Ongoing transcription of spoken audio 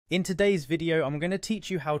In today's video, I'm going to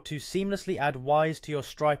teach you how to seamlessly add Wise to your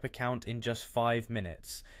Stripe account in just 5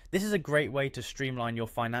 minutes. This is a great way to streamline your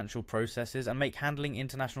financial processes and make handling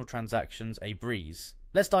international transactions a breeze.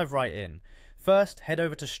 Let's dive right in. First, head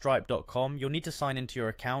over to stripe.com. You'll need to sign into your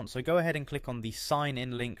account, so go ahead and click on the sign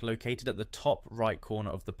in link located at the top right corner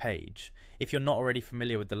of the page. If you're not already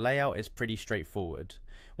familiar with the layout, it's pretty straightforward.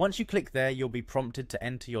 Once you click there, you'll be prompted to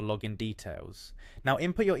enter your login details. Now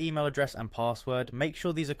input your email address and password. Make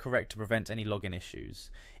sure these are correct to prevent any login issues.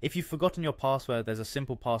 If you've forgotten your password, there's a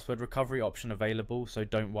simple password recovery option available, so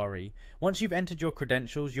don't worry. Once you've entered your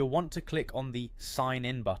credentials, you'll want to click on the sign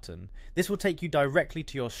in button. This will take you directly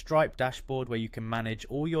to your Stripe dashboard where you can manage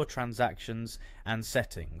all your transactions and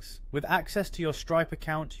settings. With access to your Stripe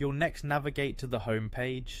account, you'll next navigate to the home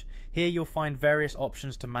page. Here you'll find various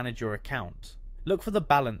options to manage your account. Look for the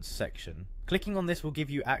balance section. Clicking on this will give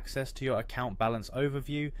you access to your account balance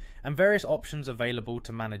overview and various options available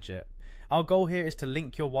to manage it. Our goal here is to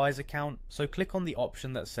link your Wise account, so click on the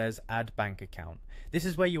option that says Add Bank Account. This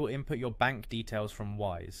is where you will input your bank details from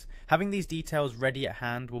Wise. Having these details ready at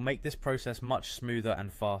hand will make this process much smoother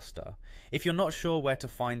and faster. If you're not sure where to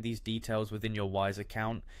find these details within your Wise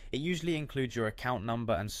account, it usually includes your account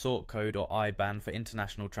number and sort code or IBAN for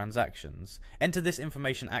international transactions. Enter this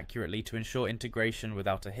information accurately to ensure integration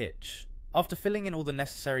without a hitch. After filling in all the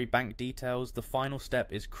necessary bank details, the final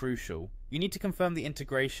step is crucial. You need to confirm the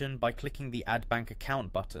integration by clicking the Add Bank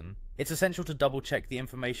Account button. It's essential to double check the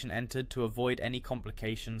information entered to avoid any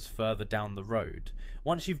complications further down the road.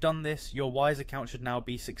 Once you've done this, your Wise account should now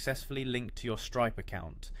be successfully linked to your Stripe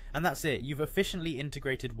account. And that's it, you've efficiently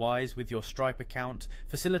integrated Wise with your Stripe account,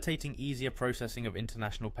 facilitating easier processing of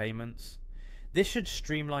international payments. This should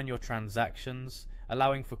streamline your transactions,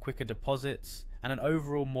 allowing for quicker deposits, and an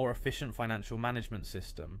overall more efficient financial management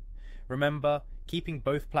system. Remember, keeping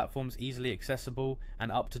both platforms easily accessible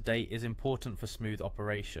and up to date is important for smooth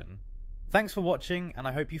operation. Thanks for watching, and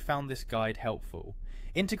I hope you found this guide helpful.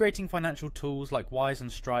 Integrating financial tools like Wise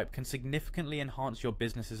and Stripe can significantly enhance your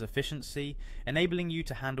business's efficiency, enabling you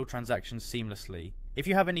to handle transactions seamlessly. If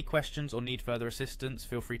you have any questions or need further assistance,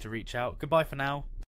 feel free to reach out. Goodbye for now.